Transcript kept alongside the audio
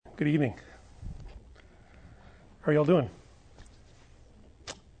Good evening. How are y'all doing?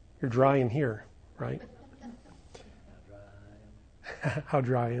 You're dry in here, right? How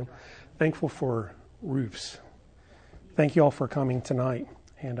dry I am. Thankful for roofs. Thank you all for coming tonight,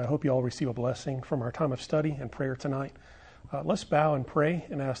 and I hope you all receive a blessing from our time of study and prayer tonight. Let's bow and pray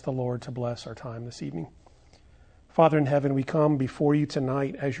and ask the Lord to bless our time this evening. Father in heaven, we come before you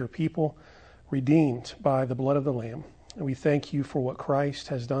tonight as your people, redeemed by the blood of the Lamb. And we thank you for what Christ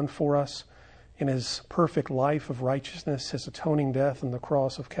has done for us in his perfect life of righteousness, his atoning death on the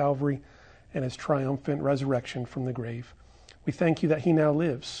cross of Calvary, and his triumphant resurrection from the grave. We thank you that he now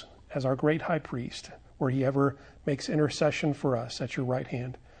lives as our great high priest, where he ever makes intercession for us at your right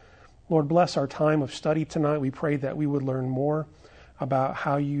hand. Lord, bless our time of study tonight. We pray that we would learn more about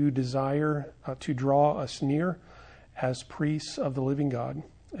how you desire to draw us near as priests of the living God,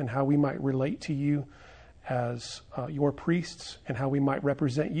 and how we might relate to you as your priests, and how we might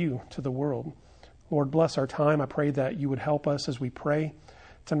represent you to the world. Lord, bless our time. I pray that you would help us as we pray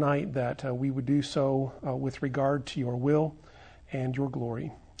tonight, that we would do so with regard to your will and your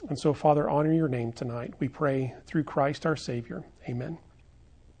glory. And so, Father, honor your name tonight. We pray through Christ our Savior. Amen.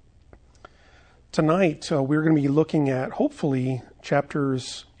 Tonight, we're going to be looking at, hopefully,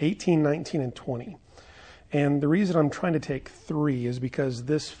 chapters 18, 19, and 20. And the reason I'm trying to take 3 is because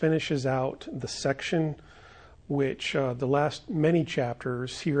this finishes out the section which the last many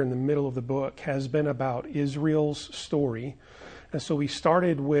chapters here in the middle of the book has been about Israel's story. And so we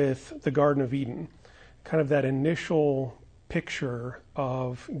started with the Garden of Eden, kind of that initial picture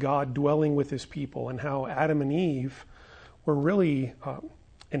of God dwelling with his people, and how Adam and Eve were really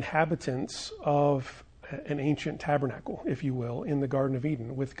inhabitants of an ancient tabernacle, if you will, in the Garden of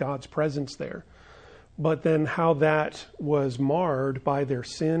Eden, with God's presence there. But then how that was marred by their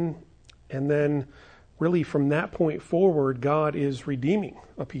sin, and then really from that point forward, God is redeeming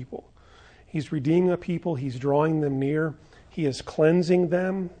a people. He's redeeming a people, he's drawing them near, he is cleansing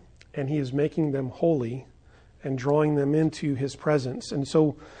them, and he is making them holy and drawing them into his presence. And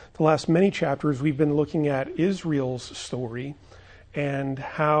so the last many chapters we've been looking at Israel's story, and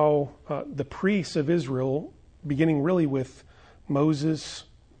how the priests of Israel, beginning really with Moses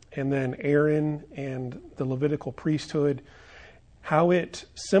and then Aaron and the Levitical priesthood, how it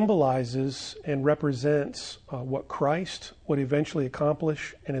symbolizes and represents what Christ would eventually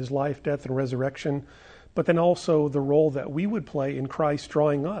accomplish in his life, death, and resurrection, but then also the role that we would play in Christ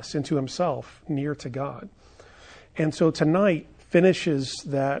drawing us into himself, near to God. And so tonight finishes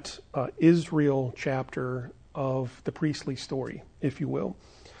that Israel chapter of the priestly story, if you will.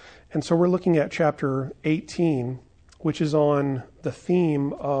 And so we're looking at chapter 18, which is on the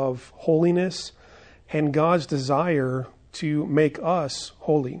theme of holiness and God's desire to make us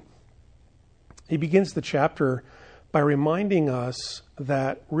holy. He begins the chapter by reminding us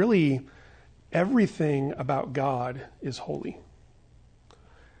that really everything about God is holy.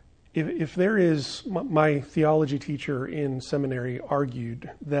 If there is, my theology teacher in seminary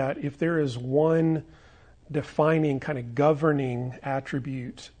argued that if there is one defining, kind of governing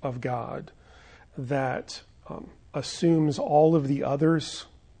attribute of God that assumes all of the others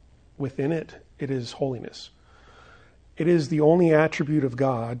within it, it is holiness. It is the only attribute of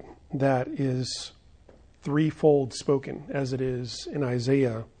God that is threefold spoken, as it is in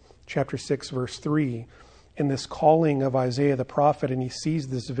Isaiah chapter 6, verse 3, in this calling of Isaiah the prophet, and he sees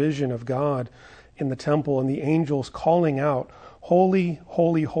this vision of God in the temple, and the angels calling out, "Holy,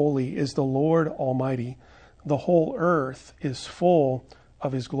 holy, holy is the Lord Almighty. The whole earth is full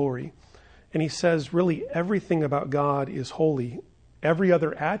of his glory." And he says, really, everything about God is holy. Every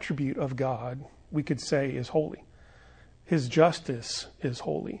other attribute of God, we could say, is holy. His justice is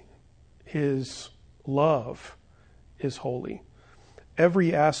holy. His love is holy.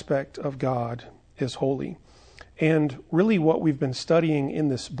 Every aspect of God is holy. And really what we've been studying in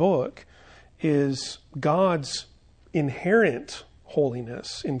this book is God's inherent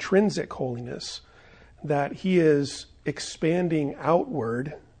holiness, intrinsic holiness, that he is expanding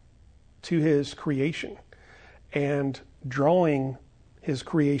outward to his creation and drawing his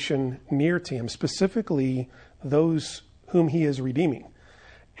creation near to him, specifically those whom he is redeeming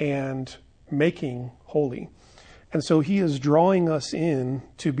and making holy. And so he is drawing us in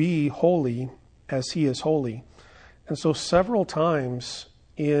to be holy as he is holy. And so several times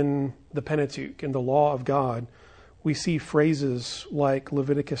in the Pentateuch, in the law of God, we see phrases like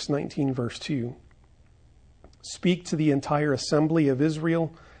Leviticus 19, verse 2. "Speak to the entire assembly of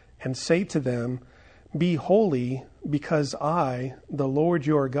Israel and say to them, 'Be holy, because I, the Lord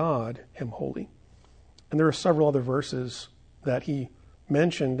your God, am holy.'" And there are several other verses that he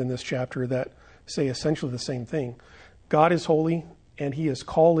mentioned in this chapter that say essentially the same thing. God is holy, and he is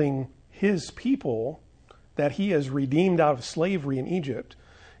calling his people that he has redeemed out of slavery in Egypt.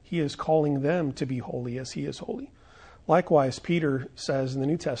 He is calling them to be holy as he is holy. Likewise, Peter says in the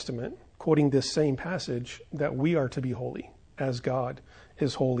New Testament, quoting this same passage, that we are to be holy as God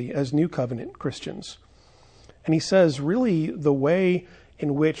is holy, as New Covenant Christians. And he says, really, the way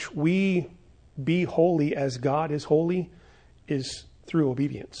in which we be holy as God is holy is through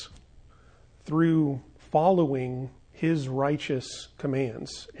obedience, through following his righteous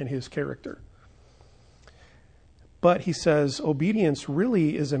commands and his character. But he says obedience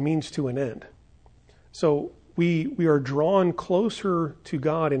really is a means to an end. So we are drawn closer to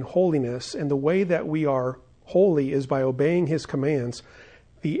God in holiness, and the way that we are holy is by obeying his commands.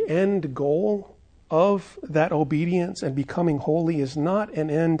 The end goal of that obedience and becoming holy is not an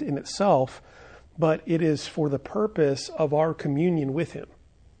end in itself, but it is for the purpose of our communion with him.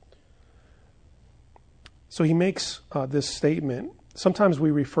 So he makes this statement. Sometimes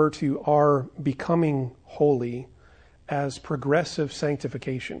we refer to our becoming holy as progressive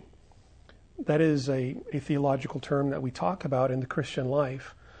sanctification. That is a theological term that we talk about in the Christian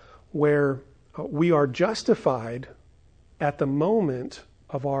life, where we are justified at the moment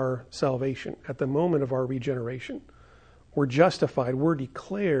of our salvation, at the moment of our regeneration. We're justified, we're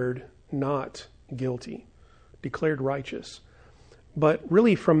declared not guilty, declared righteous. But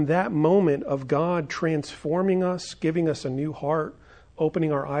really from that moment of God transforming us, giving us a new heart,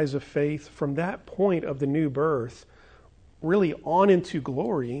 opening our eyes of faith, from that point of the new birth, really on into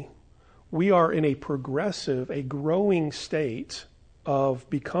glory, we are in a progressive, a growing state of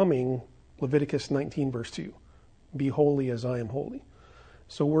becoming Leviticus 19 verse 2. Be holy as I am holy.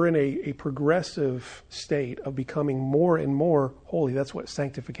 So we're in a progressive state of becoming more and more holy. That's what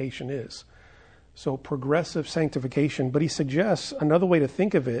sanctification is. So progressive sanctification. But he suggests another way to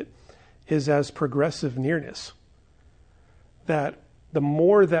think of it is as progressive nearness. That the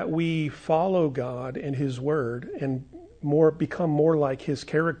more that we follow God and his word and become more like his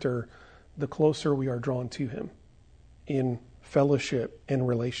character, the closer we are drawn to him in fellowship and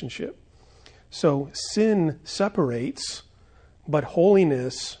relationship. So sin separates, but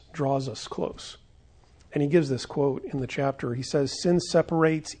holiness draws us close. And he gives this quote in the chapter. He says, sin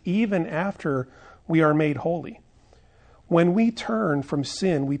separates even after we are made holy. When we turn from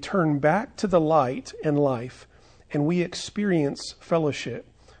sin, we turn back to the light and life, and we experience fellowship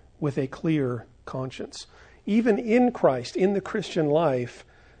with a clear conscience. Even in Christ, in the Christian life,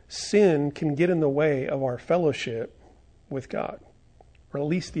 sin can get in the way of our fellowship with God, or at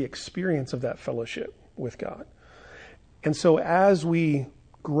least the experience of that fellowship with God. And so as we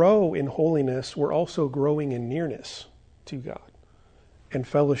grow in holiness, we're also growing in nearness to God and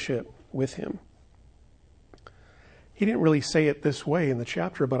fellowship with him. He didn't really say it this way in the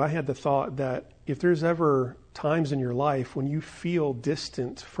chapter, but I had the thought that if there's ever times in your life when you feel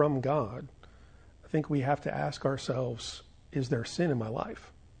distant from God, I think we have to ask ourselves, is there sin in my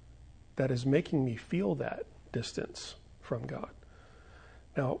life that is making me feel that distance from God?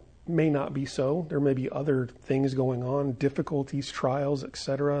 Now, may not be so. There may be other things going on, difficulties, trials,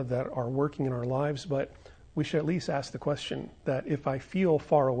 etc., that are working in our lives, but we should at least ask the question that if I feel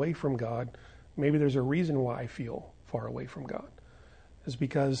far away from God, maybe there's a reason why I feel far away from God. It's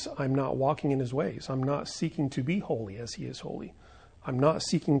because I'm not walking in his ways. I'm not seeking to be holy as he is holy. I'm not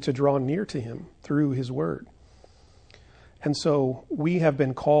seeking to draw near to him through his word. And so we have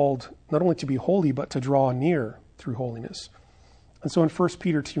been called not only to be holy, but to draw near through holiness. And so in 1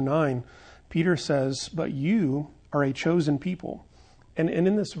 Peter 2:9, Peter says, but you are a chosen people. And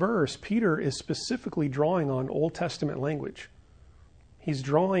in this verse, Peter is specifically drawing on Old Testament language. He's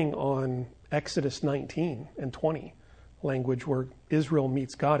drawing on Exodus 19 and 20 language where Israel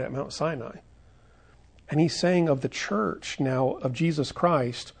meets God at Mount Sinai. And he's saying of the church now of Jesus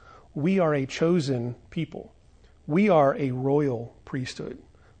Christ, we are a chosen people. We are a royal priesthood.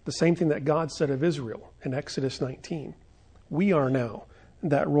 The same thing that God said of Israel in Exodus 19. We are now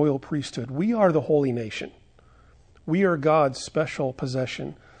that royal priesthood. We are the holy nation. We are God's special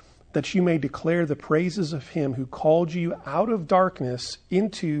possession, that you may declare the praises of him who called you out of darkness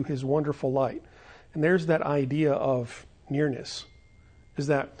into his wonderful light. And there's that idea of nearness, is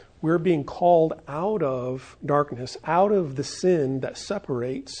that we're being called out of darkness, out of the sin that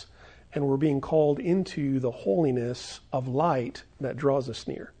separates, and we're being called into the holiness of light that draws us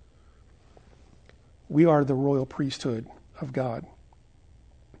near. We are the royal priesthood of God.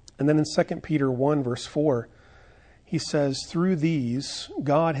 And then in 2 Peter 1 verse 4, he says, through these,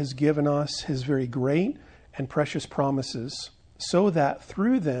 God has given us his very great and precious promises, so that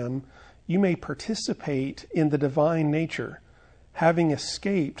through them you may participate in the divine nature, having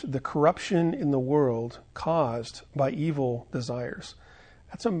escaped the corruption in the world caused by evil desires.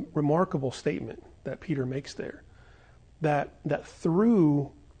 That's a remarkable statement that Peter makes there. That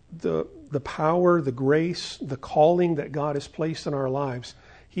through the power, the grace, the calling that God has placed in our lives,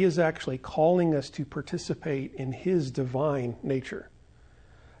 he is actually calling us to participate in his divine nature.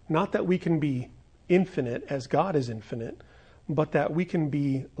 Not that we can be infinite as God is infinite, but that we can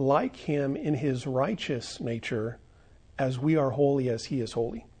be like him in his righteous nature as we are holy as he is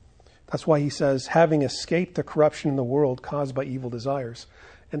holy. That's why he says, having escaped the corruption in the world caused by evil desires.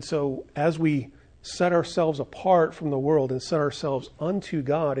 And so as we set ourselves apart from the world and set ourselves unto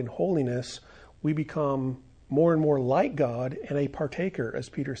God in holiness, we become more and more like God and a partaker, as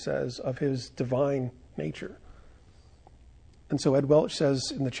Peter says, of his divine nature. And so Ed Welch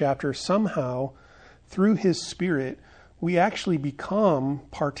says in the chapter, somehow through his Spirit, we actually become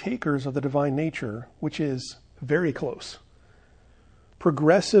partakers of the divine nature, which is very close.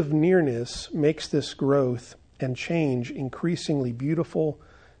 Progressive nearness makes this growth and change increasingly beautiful,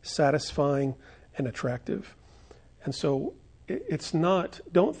 satisfying, and attractive. And so it's not,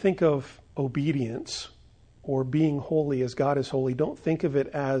 don't think of obedience or being holy as God is holy. Don't think of it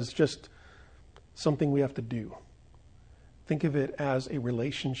as just something we have to do. Think of it as a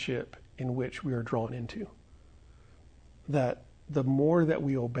relationship in which we are drawn into. That the more that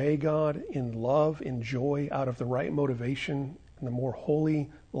we obey God in love, in joy, out of the right motivation, and the more holy,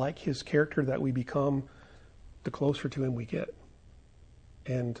 like his character that we become, the closer to him we get.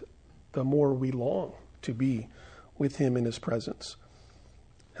 And the more we long to be with him in his presence.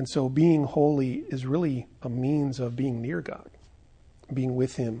 And so being holy is really a means of being near God, being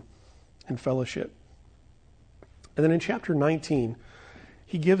with him in fellowship. And then in chapter 19,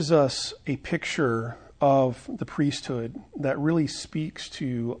 he gives us a picture of the priesthood that really speaks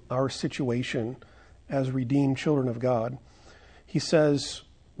to our situation as redeemed children of God. He says,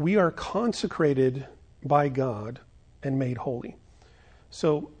 we are consecrated by God and made holy.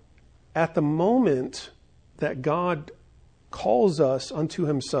 So at the moment that God calls us unto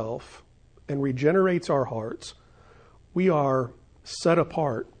himself and regenerates our hearts, we are set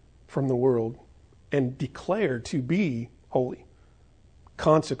apart from the world and declared to be holy,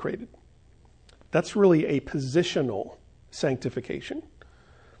 consecrated. That's really a positional sanctification.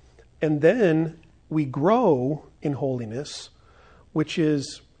 And then we grow in holiness, which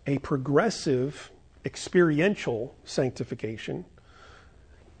is a progressive, experiential sanctification.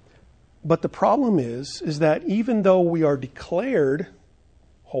 But the problem is that even though we are declared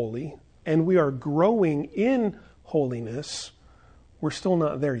holy and we are growing in holiness, we're still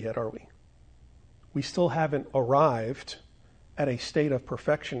not there yet, are we? We still haven't arrived at a state of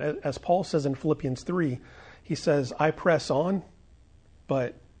perfection. As Paul says in Philippians 3, he says, I press on,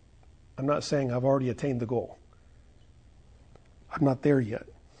 but I'm not saying I've already attained the goal. I'm not there yet.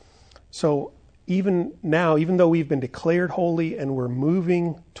 So even now, even though we've been declared holy and we're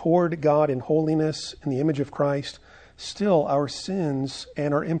moving toward God in holiness in the image of Christ, still our sins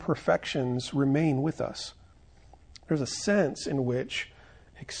and our imperfections remain with us. There's a sense in which,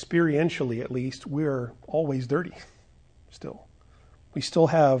 experientially at least, we're always dirty still. We still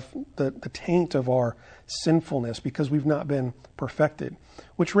have the taint of our sinfulness because we've not been perfected.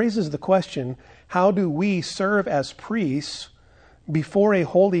 Which raises the question, how do we serve as priests before a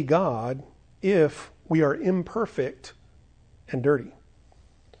holy God if we are imperfect and dirty?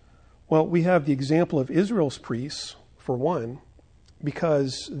 Well, we have the example of Israel's priests, for one,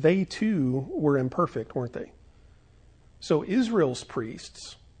 because they too were imperfect, weren't they? So Israel's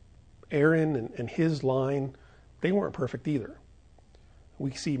priests, Aaron and his line, they weren't perfect either.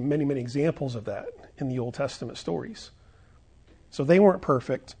 We see many, many examples of that in the Old Testament stories. So they weren't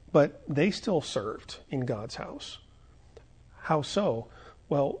perfect, but they still served in God's house. How so?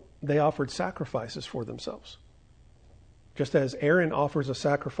 Well, they offered sacrifices for themselves. Just as Aaron offers a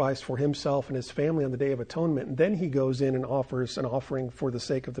sacrifice for himself and his family on the Day of Atonement, and then he goes in and offers an offering for the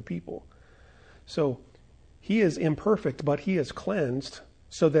sake of the people. So he is imperfect, but he is cleansed,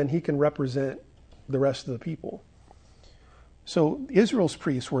 so then he can represent the rest of the people. So Israel's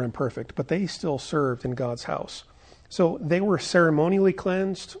priests were imperfect, but they still served in God's house. So they were ceremonially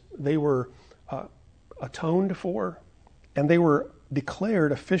cleansed, they were atoned for, and they were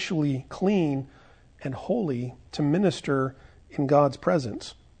declared officially clean and holy to minister in God's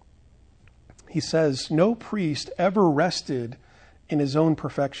presence. He says, no priest ever rested in his own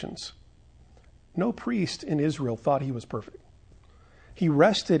perfections. No priest in Israel thought he was perfect. He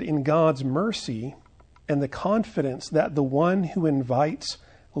rested in God's mercy and the confidence that the one who invites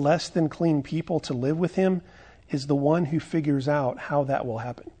less than clean people to live with him is the one who figures out how that will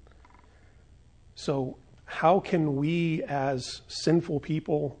happen. So how can we as sinful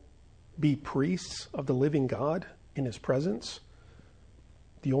people be priests of the living God in his presence?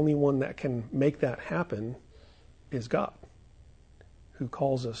 The only one that can make that happen is God, who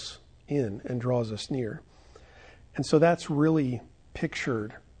calls us in and draws us near. And so that's really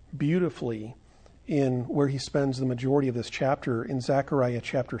pictured beautifully in where he spends the majority of this chapter in Zechariah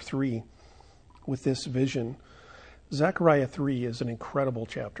chapter 3 with this vision. Zechariah 3 is an incredible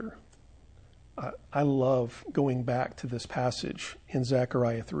chapter. I love going back to this passage in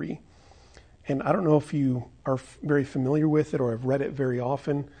Zechariah 3. And I don't know if you are very familiar with it or have read it very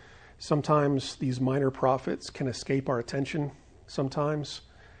often. Sometimes these minor prophets can escape our attention sometimes.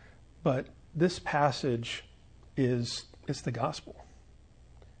 But this passage it's the gospel.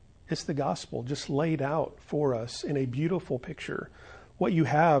 It's the gospel just laid out for us in a beautiful picture. What you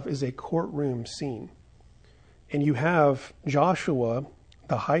have is a courtroom scene. And you have Joshua,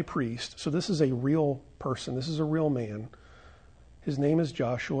 the high priest. So this is a real person. This is a real man. His name is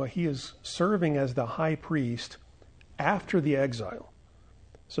Joshua. He is serving as the high priest after the exile.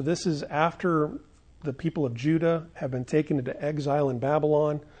 So this is after the people of Judah have been taken into exile in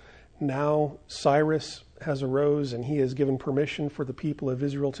Babylon. Now Cyrus has arose and he has given permission for the people of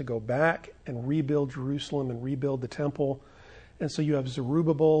Israel to go back and rebuild Jerusalem and rebuild the temple. And so you have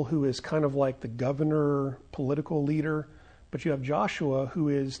Zerubbabel, who is kind of like the governor, political leader, but you have Joshua, who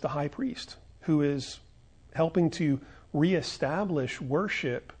is the high priest, who is helping to reestablish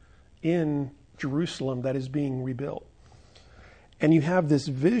worship in Jerusalem that is being rebuilt. And you have this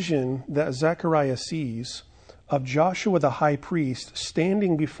vision that Zechariah sees of Joshua the high priest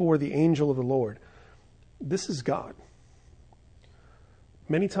standing before the angel of the Lord. This is God.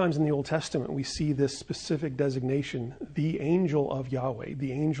 Many times in the Old Testament, we see this specific designation, the angel of Yahweh,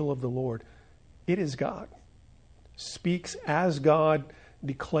 the angel of the Lord. It is God. Speaks as God,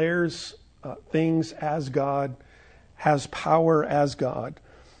 declares things as God, has power as God.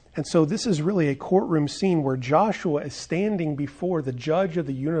 And so this is really a courtroom scene where Joshua is standing before the judge of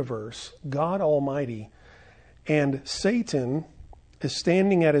the universe, God Almighty, and Satan is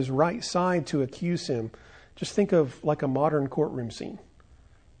standing at his right side to accuse him. Just think of like a modern courtroom scene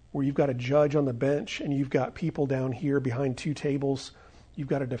where you've got a judge on the bench and you've got people down here behind two tables. You've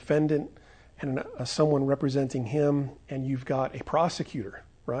got a defendant and someone representing him, and you've got a prosecutor,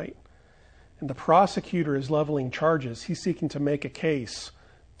 right? And the prosecutor is leveling charges. He's seeking to make a case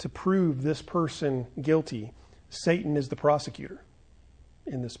to prove this person guilty. Satan is the prosecutor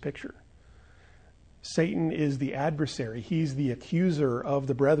in this picture. Satan is the adversary. He's the accuser of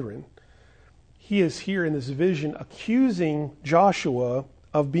the brethren. He is here in this vision accusing Joshua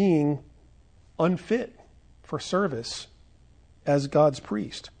of being unfit for service as God's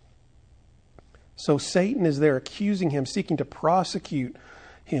priest. So Satan is there accusing him, seeking to prosecute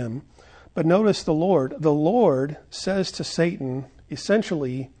him. But notice the Lord says to Satan,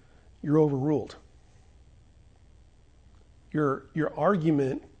 essentially, you're overruled. Your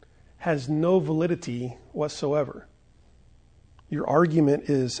argument has no validity whatsoever. Your argument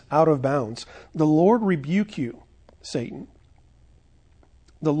is out of bounds. The Lord rebuke you, Satan.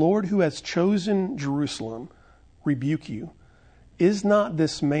 The Lord who has chosen Jerusalem rebuke you. Is not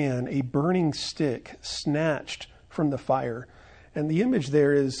this man a burning stick snatched from the fire? And the image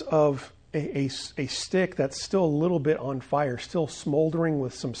there is of a stick that's still a little bit on fire, still smoldering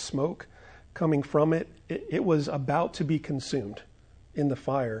with some smoke coming from it. It was about to be consumed in the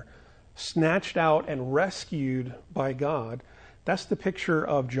fire, snatched out and rescued by God. That's the picture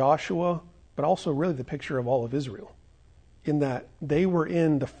of Joshua, but also really the picture of all of Israel, in that they were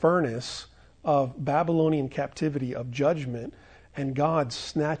in the furnace of Babylonian captivity, of judgment, and God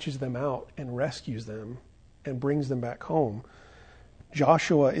snatches them out and rescues them and brings them back home.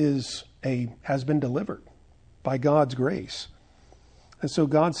 Joshua has been delivered by God's grace. And so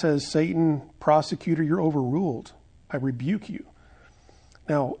God says, Satan, prosecutor, you're overruled. I rebuke you.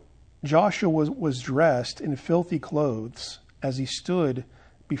 Now, Joshua was dressed in filthy clothes as he stood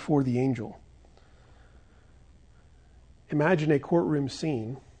before the angel. Imagine a courtroom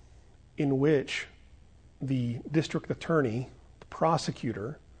scene in which the district attorney, the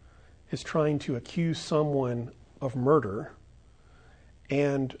prosecutor, is trying to accuse someone of murder,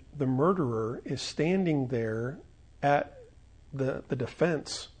 and the murderer is standing there at the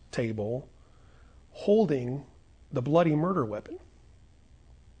defense table holding the bloody murder weapon.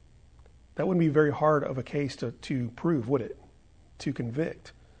 That wouldn't be very hard of a case to prove, would it? To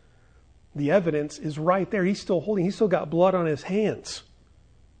convict. The evidence is right there. He's still got blood on his hands.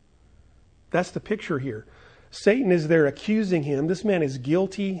 That's the picture here. Satan is there accusing him. This man is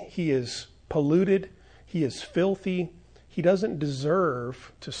guilty. He is polluted. He is filthy. he doesn't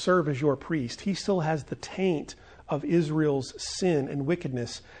deserve to serve as your priest. He still has the taint of Israel's sin and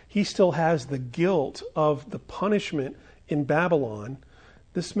wickedness. He still has the guilt of the punishment in Babylon.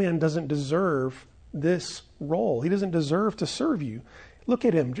 This man doesn't deserve this role. He doesn't deserve to serve you. Look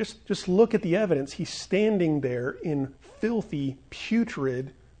at him. Just look at the evidence. He's standing there in filthy,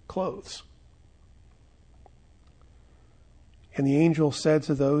 putrid clothes. And the angel said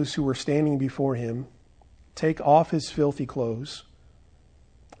to those who were standing before him, "Take off his filthy clothes."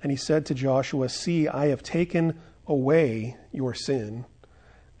 And he said to Joshua, "See, I have taken away your sin,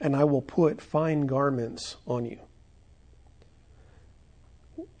 and I will put fine garments on you."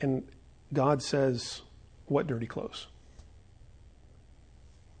 And God says, what dirty clothes?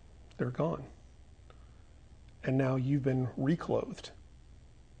 They're gone. And now you've been reclothed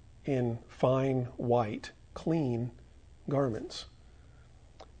in fine, white, clean garments.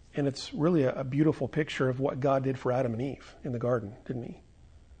 And it's really a beautiful picture of what God did for Adam and Eve in the garden, didn't he?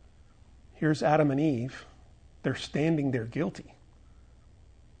 Here's Adam and Eve. They're standing there guilty.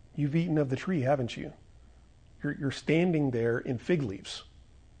 You've eaten of the tree, haven't you? You're standing there in fig leaves.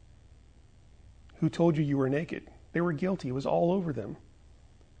 Who told you were naked? They were guilty. It was all over them.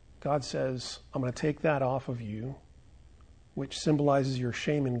 God says, I'm going to take that off of you, which symbolizes your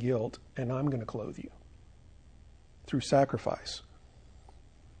shame and guilt, and I'm going to clothe you through sacrifice.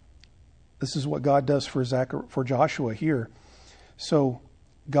 This is what God does for Joshua here. So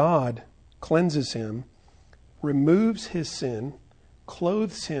God cleanses him, removes his sin,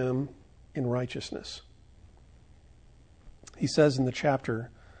 clothes him in righteousness. He says in the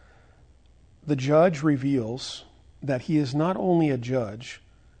chapter, the judge reveals that he is not only a judge,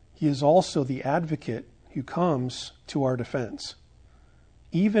 he is also the advocate who comes to our defense.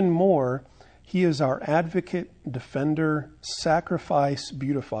 Even more, he is our advocate, defender, sacrifice,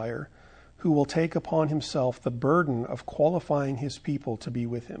 beautifier, who will take upon himself the burden of qualifying his people to be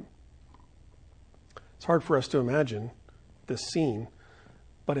with him. It's hard for us to imagine this scene,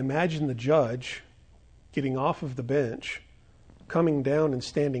 but imagine the judge getting off of the bench, coming down and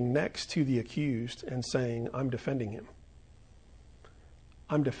standing next to the accused and saying, I'm defending him.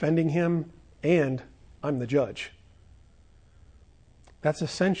 I'm defending him and I'm the judge. That's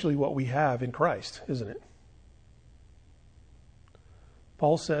essentially what we have in Christ, isn't it?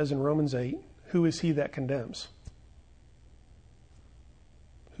 Paul says in Romans 8, who is he that condemns?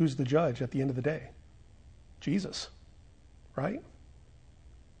 Who's the judge at the end of the day? Jesus, right?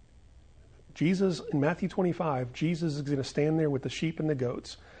 Jesus, in Matthew 25, Jesus is going to stand there with the sheep and the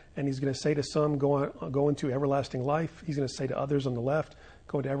goats, and he's going to say to some, go into everlasting life. He's going to say to others on the left,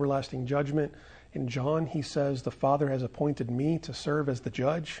 go into everlasting judgment. In John, he says, the Father has appointed me to serve as the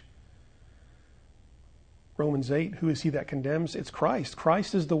judge. Romans 8, who is he that condemns? It's Christ.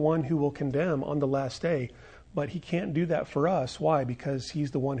 Christ is the one who will condemn on the last day, but he can't do that for us. Why? Because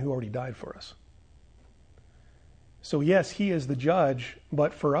he's the one who already died for us. So yes, he is the judge,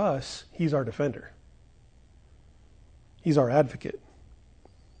 but for us, he's our defender. He's our advocate.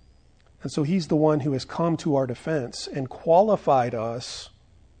 And so he's the one who has come to our defense and qualified us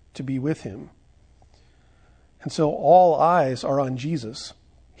to be with him. And so all eyes are on Jesus.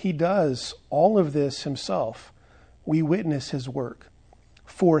 He does all of this himself. We witness his work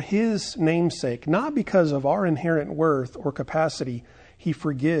for his name's sake, not because of our inherent worth or capacity. He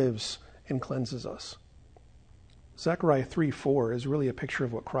forgives and cleanses us. Zechariah 3:4 is really a picture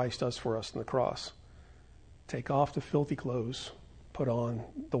of what Christ does for us on the cross. Take off the filthy clothes, put on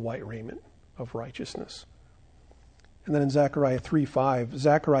the white raiment of righteousness. And then in Zechariah 3:5,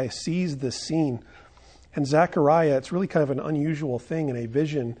 Zechariah sees this scene. And Zechariah, it's really kind of an unusual thing in a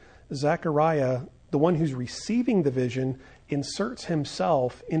vision. Zechariah, the one who's receiving the vision, inserts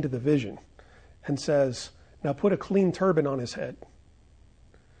himself into the vision and says, now put a clean turban on his head.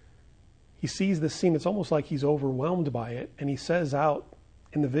 He sees this scene. It's almost like he's overwhelmed by it. And he says out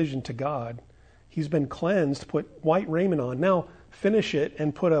in the vision to God, he's been cleansed, put white raiment on. Now finish it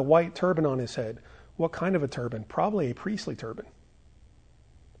and put a white turban on his head. What kind of a turban? Probably a priestly turban.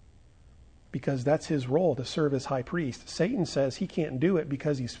 Because that's his role, to serve as high priest. Satan says he can't do it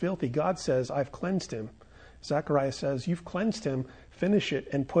because he's filthy. God says, I've cleansed him. Zechariah says, you've cleansed him, finish it,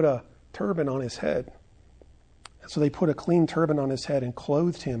 and put a turban on his head. So they put a clean turban on his head and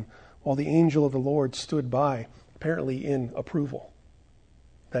clothed him, while the angel of the Lord stood by, apparently in approval,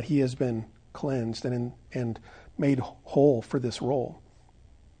 that he has been cleansed and made whole for this role.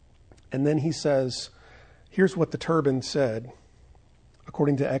 And then he says, here's what the turban said,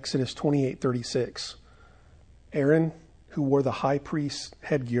 according to Exodus 28:36. Aaron, who wore the high priest's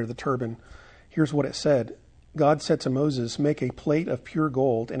headgear, the turban, here's what it said. God said to Moses, make a plate of pure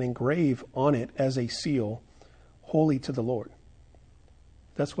gold and engrave on it as a seal, holy to the Lord.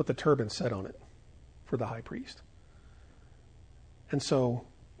 That's what the turban said on it for the high priest. And so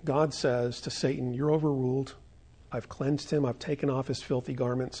God says to Satan, you're overruled. I've cleansed him. I've taken off his filthy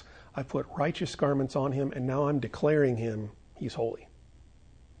garments. I've put righteous garments on him. And now I'm declaring him he's holy.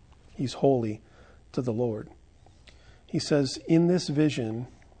 He's holy to the Lord. He says, in this vision,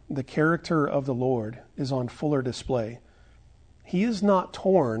 the character of the Lord is on fuller display. He is not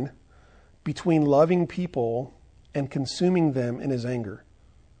torn between loving people and consuming them in his anger.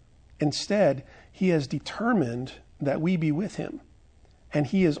 Instead, he has determined that we be with him, and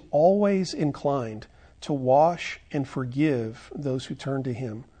he is always inclined to wash and forgive those who turn to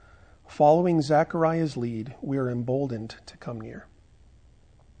him. Following Zechariah's lead, we are emboldened to come near.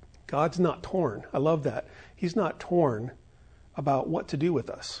 God's not torn. I love that. He's not torn about what to do with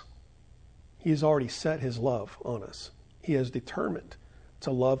us. He has already set his love on us. He has determined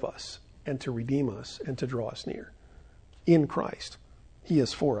to love us and to redeem us and to draw us near. In Christ, he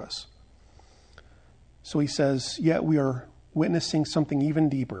is for us. So he says, yet we are witnessing something even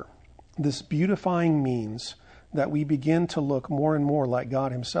deeper. This beautifying means that we begin to look more and more like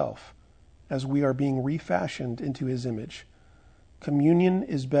God himself as we are being refashioned into his image. Communion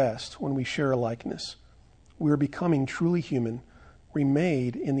is best when we share a likeness. We are becoming truly human,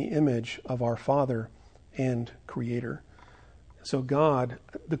 remade in the image of our Father and Creator. So God,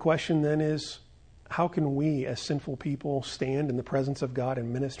 the question then is, how can we as sinful people stand in the presence of God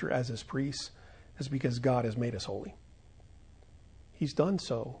and minister as his priests? Is because God has made us holy. He's done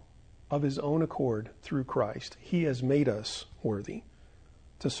so of his own accord through Christ. He has made us worthy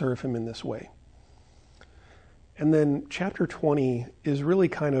to serve him in this way. And then chapter 20 is really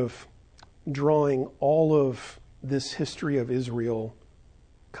kind of drawing all of this history of Israel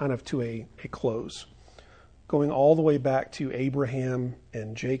kind of to a close, going all the way back to Abraham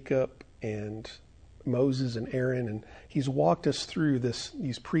and Jacob and Moses and Aaron. And he's walked us through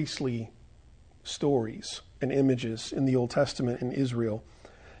these priestly stories and images in the Old Testament in Israel.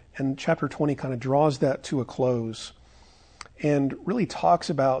 And chapter 20 kind of draws that to a close and really talks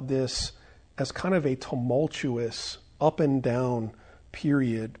about this as kind of a tumultuous up and down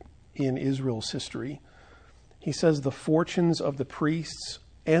period in Israel's history. He says the fortunes of the priests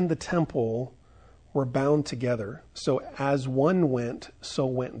and the temple were bound together. So as one went, so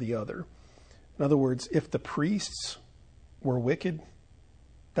went the other. In other words, if the priests were wicked,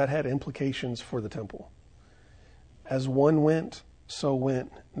 that had implications for the temple. As one went, so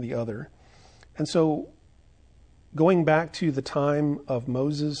went the other. And so going back to the time of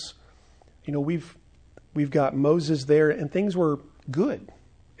Moses, we've got Moses there, and things were good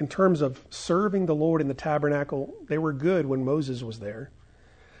in terms of serving the Lord in the tabernacle. They were good when Moses was there.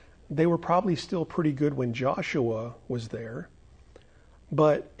 They were probably still pretty good when Joshua was there.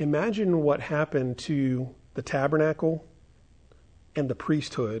 But imagine what happened to the tabernacle and the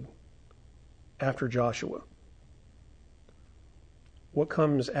priesthood after Joshua. What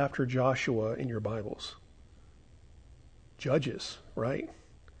comes after Joshua in your Bibles? Judges, right?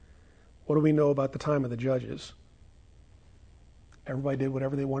 What do we know about the time of the judges? Everybody did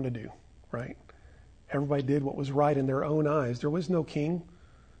whatever they wanted to do, right? Everybody did what was right in their own eyes. There was no king.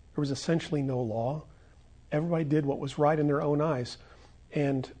 There was essentially no law. Everybody did what was right in their own eyes.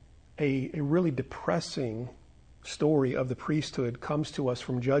 And a really depressing story of the priesthood comes to us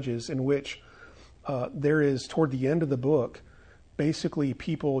from Judges, in which there is, toward the end of the book, basically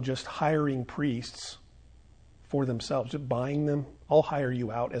people just hiring priests for themselves, just buying them. I'll hire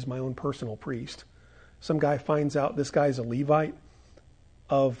you out as my own personal priest. Some guy finds out this guy's a Levite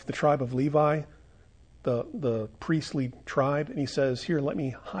of the tribe of Levi, the priestly tribe, and he says, here, let me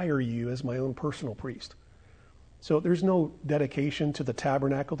hire you as my own personal priest. So there's no dedication to the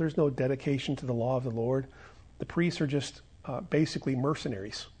tabernacle. There's no dedication to the law of the Lord. The priests are just basically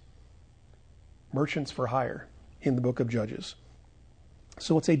mercenaries, merchants for hire in the book of Judges.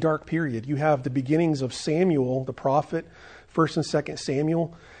 So it's a dark period. You have the beginnings of Samuel, the prophet, 1st and 2nd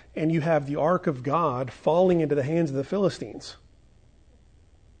Samuel, and you have the ark of God falling into the hands of the Philistines.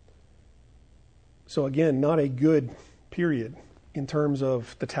 So again, not a good period in terms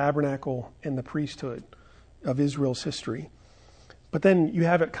of the tabernacle and the priesthood of Israel's history. But then you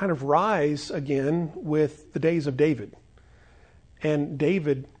have it kind of rise again with the days of David. And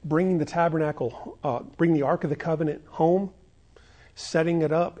David bringing the tabernacle, bringing the Ark of the Covenant home, setting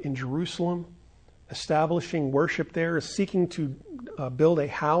it up in Jerusalem, establishing worship there, seeking to build a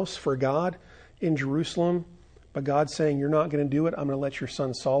house for God in Jerusalem. But God saying, you're not going to do it. I'm going to let your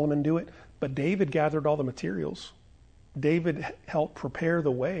son Solomon do it. But David gathered all the materials. David helped prepare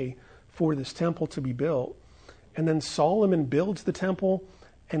the way for this temple to be built. And then Solomon builds the temple,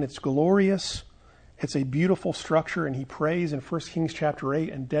 and it's glorious. It's a beautiful structure, and he prays in 1 Kings chapter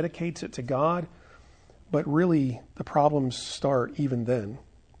 8 and dedicates it to God. But really, the problems start even then.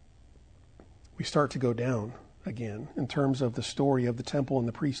 We start to go down again in terms of the story of the temple and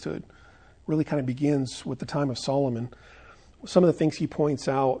the priesthood. Really kind of begins with the time of Solomon. Some of the things he points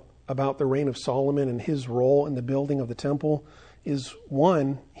out about the reign of Solomon and his role in the building of the temple is,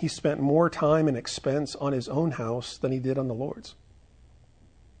 one, he spent more time and expense on his own house than he did on the Lord's.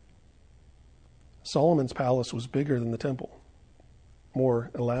 Solomon's palace was bigger than the temple, more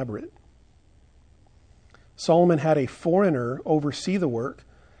elaborate. Solomon had a foreigner oversee the work,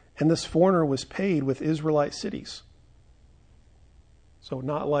 and this foreigner was paid with Israelite cities. So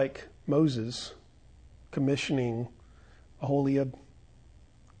not like Moses commissioning Aholiab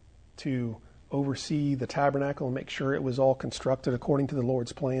to oversee the tabernacle and make sure it was all constructed according to the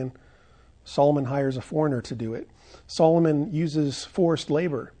Lord's plan. Solomon hires a foreigner to do it. Solomon uses forced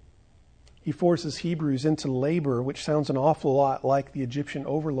labor. He forces Hebrews into labor, which sounds an awful lot like the Egyptian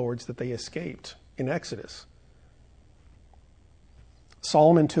overlords that they escaped in Exodus.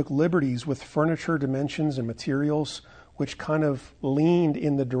 Solomon took liberties with furniture, dimensions, and materials, which kind of leaned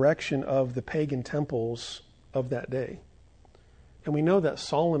in the direction of the pagan temples of that day. And we know that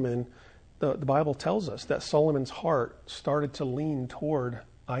Solomon, the Bible tells us that Solomon's heart started to lean toward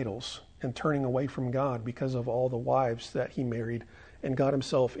idols and turning away from God because of all the wives that he married, and got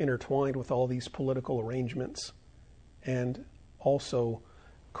himself intertwined with all these political arrangements, and also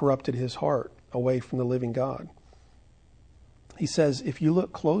corrupted his heart away from the living God. He says, if you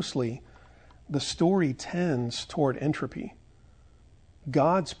look closely, the story tends toward entropy.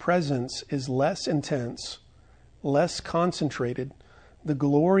 God's presence is less intense, less concentrated. The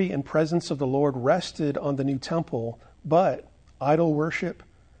glory and presence of the Lord rested on the new temple, but idol worship,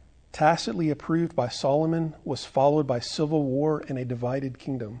 tacitly approved by Solomon, was followed by civil war and a divided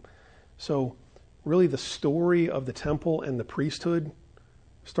kingdom. So really the story of the temple and the priesthood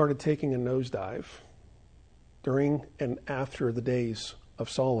started taking a nosedive during and after the days of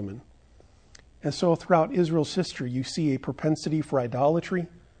Solomon. And so throughout Israel's history, you see a propensity for idolatry,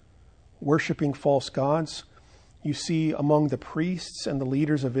 worshiping false gods. You see among the priests and the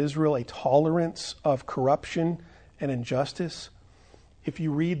leaders of Israel a tolerance of corruption and injustice. If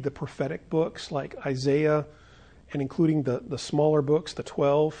you read the prophetic books like Isaiah, and including the smaller books, the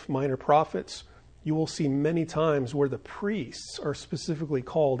 12 minor prophets, you will see many times where the priests are specifically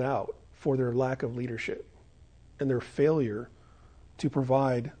called out for their lack of leadership and their failure to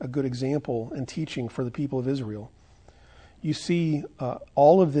provide a good example and teaching for the people of Israel. You see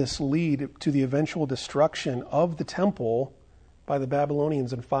all of this lead to the eventual destruction of the temple by the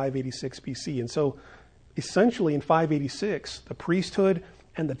Babylonians in 586 BC. And so essentially in 586, the priesthood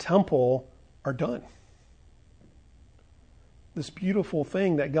and the temple are done. This beautiful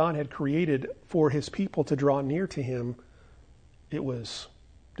thing that God had created for his people to draw near to him, it was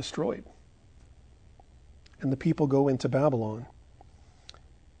destroyed. And the people go into Babylon.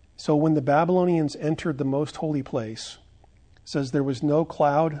 So when the Babylonians entered the most holy place, it says there was no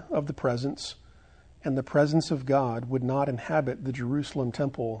cloud of the presence, and the presence of God would not inhabit the Jerusalem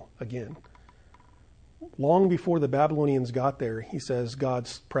temple again. Long before the Babylonians got there, he says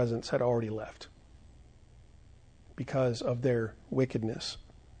God's presence had already left because of their wickedness.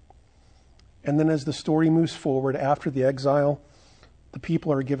 And then as the story moves forward after the exile, the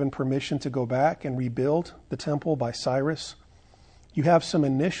people are given permission to go back and rebuild the temple by Cyrus. You have some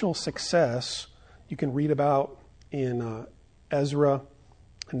initial success you can read about in Ezra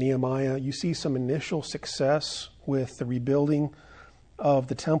and Nehemiah. You see some initial success with the rebuilding of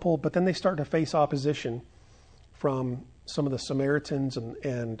the temple, but then they start to face opposition from some of the Samaritans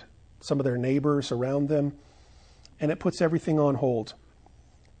and some of their neighbors around them, and it puts everything on hold.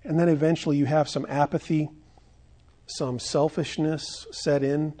 And then eventually you have some apathy, some selfishness set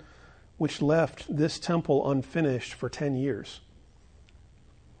in, which left this temple unfinished for 10 years.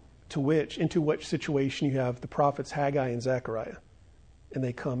 Into which situation you have the prophets Haggai and Zechariah. And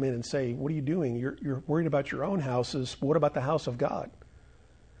they come in and say, what are you doing? You're worried about your own houses. What about the house of God?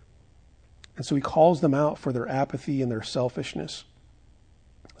 And so he calls them out for their apathy and their selfishness.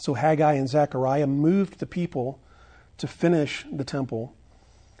 So Haggai and Zechariah moved the people to finish the temple.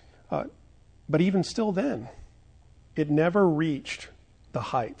 But even still then, it never reached the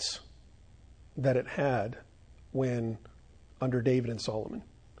heights that it had when under David and Solomon.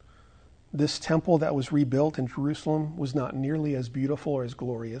 This temple that was rebuilt in Jerusalem was not nearly as beautiful or as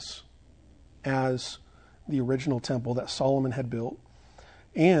glorious as the original temple that Solomon had built.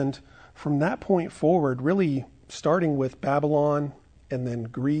 And from that point forward, really starting with Babylon and then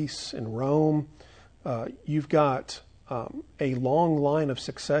Greece and Rome, you've got a long line of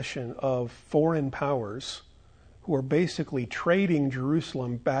succession of foreign powers who are basically trading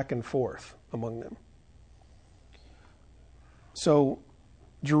Jerusalem back and forth among them. So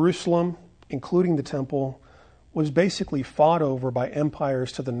Jerusalem, including the temple, was basically fought over by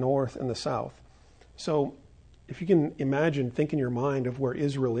empires to the north and the south. So if you can imagine, think in your mind of where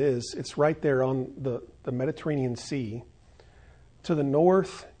Israel is, it's right there on the Mediterranean Sea. To the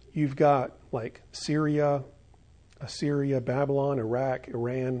north, you've got like Syria, Assyria, Babylon, Iraq,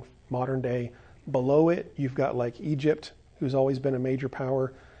 Iran, modern day. Below it, you've got like Egypt, who's always been a major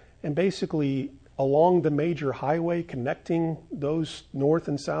power. And basically, along the major highway connecting those north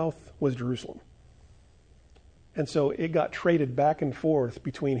and south was Jerusalem. And so it got traded back and forth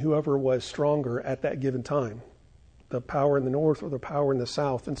between whoever was stronger at that given time, the power in the north or the power in the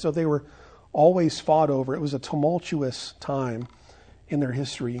south. And so they were always fought over. It was a tumultuous time in their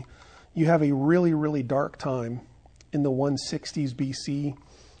history. You have a really, really dark time in the 160s BC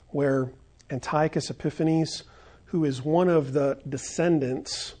where Antiochus Epiphanes, who is one of the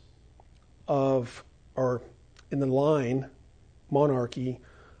descendants of, or in the line, monarchy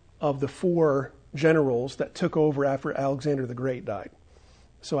of the four generals that took over after Alexander the Great died.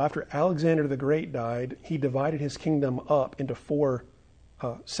 So after Alexander the Great died, he divided his kingdom up into four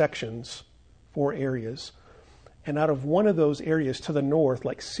sections, four areas. And out of one of those areas to the north,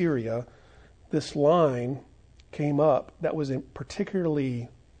 like Syria, this line came up that was particularly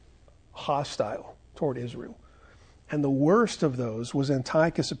hostile toward Israel. And the worst of those was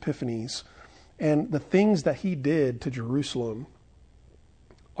Antiochus Epiphanes. And the things that he did to Jerusalem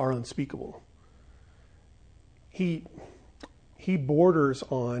are unspeakable. He borders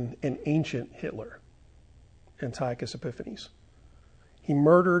on an ancient Hitler, Antiochus Epiphanes. He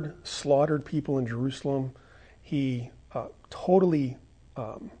murdered, slaughtered people in Jerusalem. He totally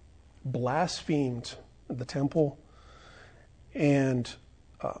blasphemed the temple and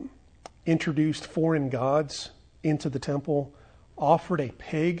introduced foreign gods into the temple, offered a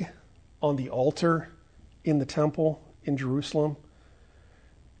pig on the altar in the temple in Jerusalem.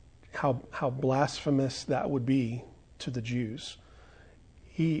 How blasphemous that would be to the Jews.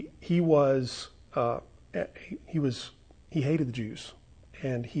 He hated the Jews,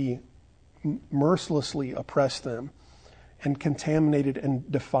 and he mercilessly oppressed them and contaminated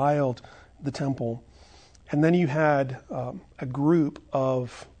and defiled the temple. And then you had a group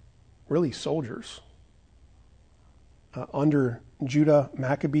of really soldiers under Judah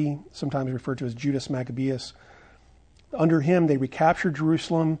Maccabee, sometimes referred to as Judas Maccabeus. Under him, they recaptured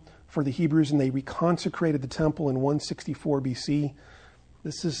Jerusalem for the Hebrews, and they reconsecrated the temple in 164 BC.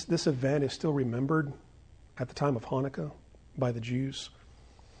 This event is still remembered at the time of Hanukkah by the Jews.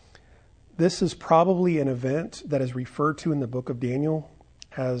 This is probably an event that is referred to in the book of Daniel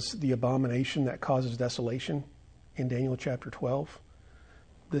as the abomination that causes desolation in Daniel chapter 12.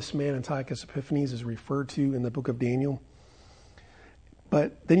 This man, Antiochus Epiphanes, is referred to in the book of Daniel.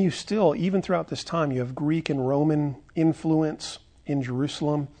 But then you still, even throughout this time, you have Greek and Roman influence in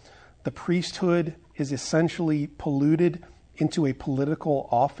Jerusalem. The priesthood is essentially polluted into a political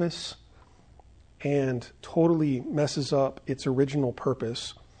office and totally messes up its original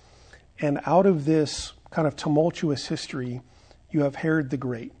purpose. And out of this kind of tumultuous history, you have Herod the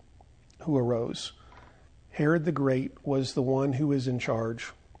Great, who arose. Herod the Great was the one who was in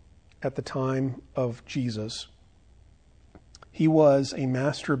charge at the time of Jesus. He was a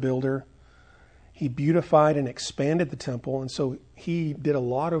master builder. He beautified and expanded the temple, and so he did a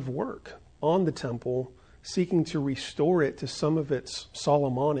lot of work on the temple, seeking to restore it to some of its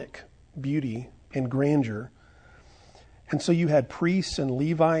Solomonic beauty and grandeur. And so you had priests and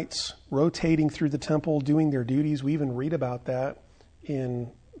Levites rotating through the temple, doing their duties. We even read about that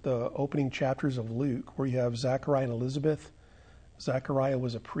in the opening chapters of Luke, where you have Zechariah and Elizabeth. Zechariah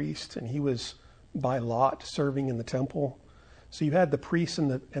was a priest, and he was by lot serving in the temple. So you had the priests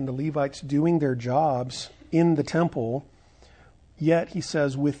and the Levites doing their jobs in the temple, yet he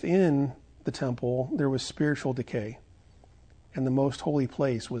says within the temple there was spiritual decay, and the most holy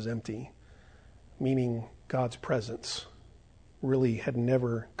place was empty, meaning God's presence really had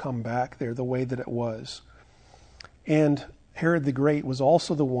never come back there the way that it was. And Herod the Great was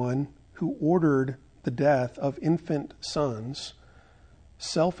also the one who ordered the death of infant sons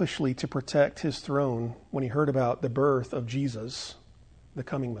selfishly to protect his throne when he heard about the birth of Jesus, the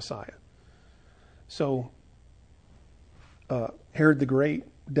coming Messiah. So Herod the Great,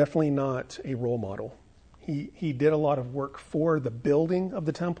 definitely not a role model. He did a lot of work for the building of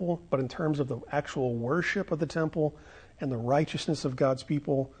the temple, but in terms of the actual worship of the temple and the righteousness of God's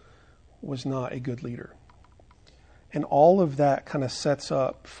people, was not a good leader. And all of that kind of sets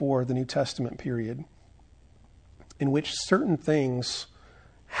up for the New Testament period. in which certain things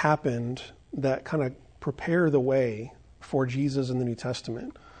happened that kind of prepare the way for Jesus in the New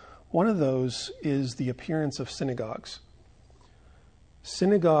Testament. One of those is the appearance of synagogues.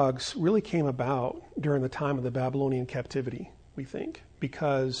 Synagogues really came about during the time of the Babylonian captivity, we think,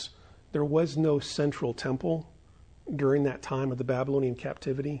 because there was no central temple during that time of the Babylonian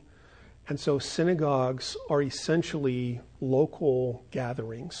captivity. And so synagogues are essentially local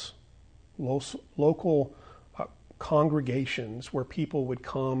gatherings, local congregations where people would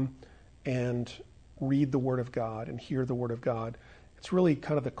come and read the Word of God and hear the Word of God. It's really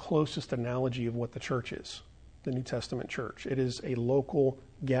kind of the closest analogy of what the church is, the New Testament church. It is a local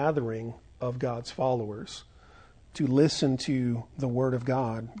gathering of God's followers to listen to the Word of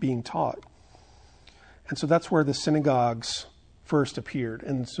God being taught. And so that's where the synagogues first appeared.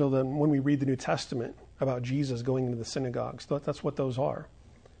 And so then when we read the New Testament about Jesus going into the synagogues, that's what those are.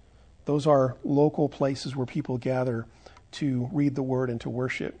 Those are local places where people gather to read the Word and to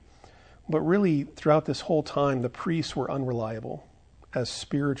worship. But really, throughout this whole time, the priests were unreliable as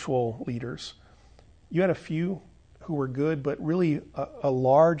spiritual leaders. You had a few who were good, but really a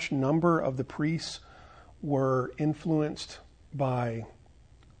large number of the priests were influenced by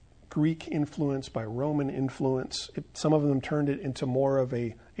Greek influence, by Roman influence. Some of them turned it into more of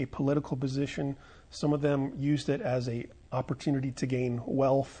a political position. Some of them used it as an opportunity to gain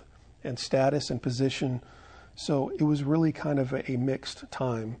wealth and status and position. So it was really kind of a mixed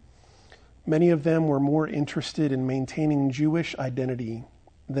time. Many of them were more interested in maintaining Jewish identity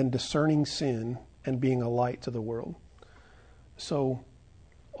than discerning sin and being a light to the world. So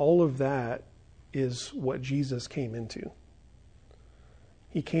all of that is what Jesus came into.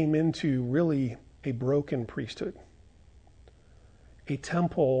 He came into really a broken priesthood, a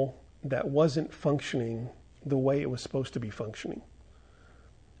temple that wasn't functioning the way it was supposed to be functioning.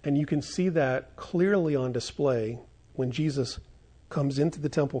 And you can see that clearly on display when Jesus comes into the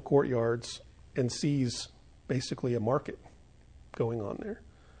temple courtyards and sees basically a market going on there,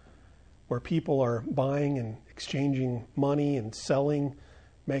 where people are buying and exchanging money and selling,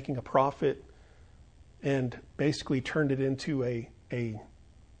 making a profit, and basically turned it into an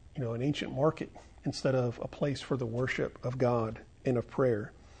ancient market instead of a place for the worship of God and of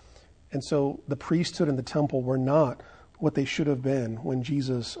prayer. And so the priesthood and the temple were not what they should have been when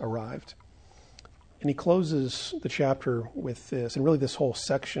Jesus arrived. And he closes the chapter with this, and really this whole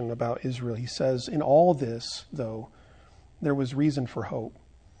section about Israel. He says, in all this, though, there was reason for hope,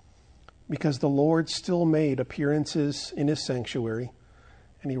 because the Lord still made appearances in his sanctuary.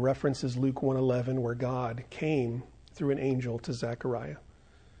 And he references Luke 1:11, where God came through an angel to Zechariah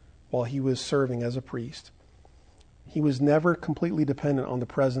while he was serving as a priest. He was never completely dependent on the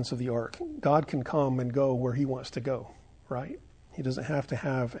presence of the ark. God can come and go where he wants to go, right? He doesn't have to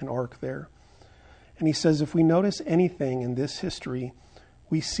have an ark there. And he says, if we notice anything in this history,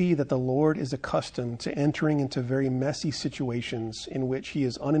 we see that the Lord is accustomed to entering into very messy situations in which he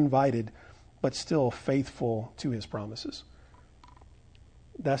is uninvited, but still faithful to his promises.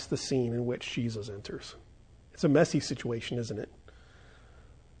 That's the scene in which Jesus enters. It's a messy situation, isn't it?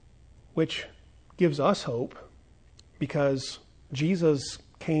 Which gives us hope, because Jesus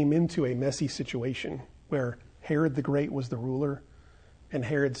came into a messy situation where Herod the Great was the ruler, and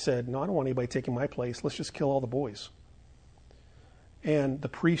Herod said, no, I don't want anybody taking my place. Let's just kill all the boys. And the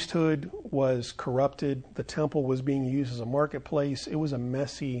priesthood was corrupted. The temple was being used as a marketplace. It was a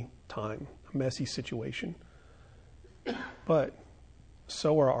messy time, a messy situation. But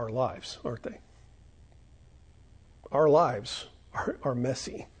so are our lives, aren't they? Our lives are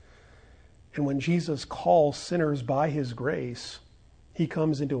messy. And when Jesus calls sinners by his grace, he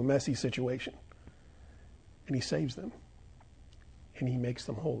comes into a messy situation. And he saves them. And he makes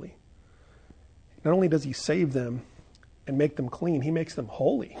them holy. Not only does he save them and make them clean, he makes them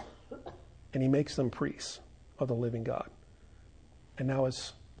holy. And he makes them priests of the living God. And now,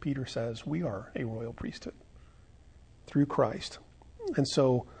 as Peter says, we are a royal priesthood through Christ. And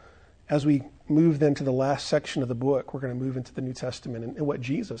so as we move then to the last section of the book, we're going to move into the New Testament and what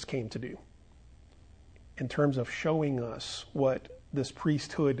Jesus came to do in terms of showing us what this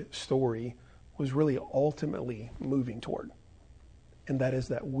priesthood story was really ultimately moving toward. And that is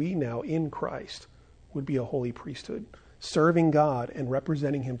that we now in Christ would be a holy priesthood, serving God and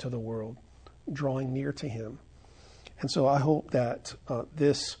representing him to the world, drawing near to him. And so I hope that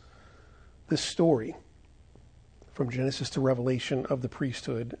this story from Genesis to Revelation of the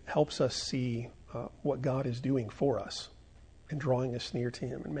priesthood helps us see what God is doing for us and drawing us near to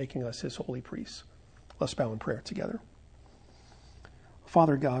him and making us his holy priests. Let's bow in prayer together.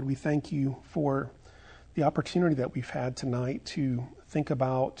 Father God, we thank you for the opportunity that we've had tonight to think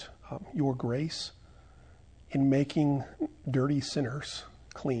about your grace in making dirty sinners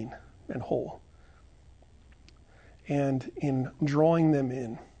clean and whole, and in drawing them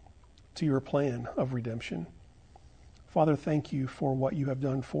in to your plan of redemption. Father, thank you for what you have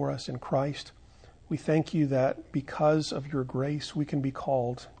done for us in Christ. We thank you that because of your grace, we can be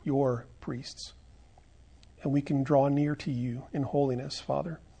called your priests, and we can draw near to you in holiness,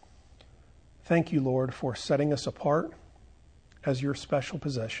 Father. Thank you, Lord, for setting us apart as your special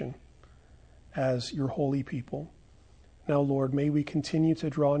possession, as your holy people. Now, Lord, may we continue to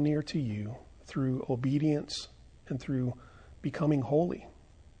draw near to you through obedience and through becoming holy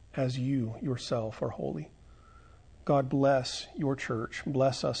as you yourself are holy. God, bless your church.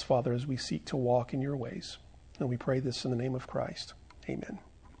 Bless us, Father, as we seek to walk in your ways. And we pray this in the name of Christ. Amen.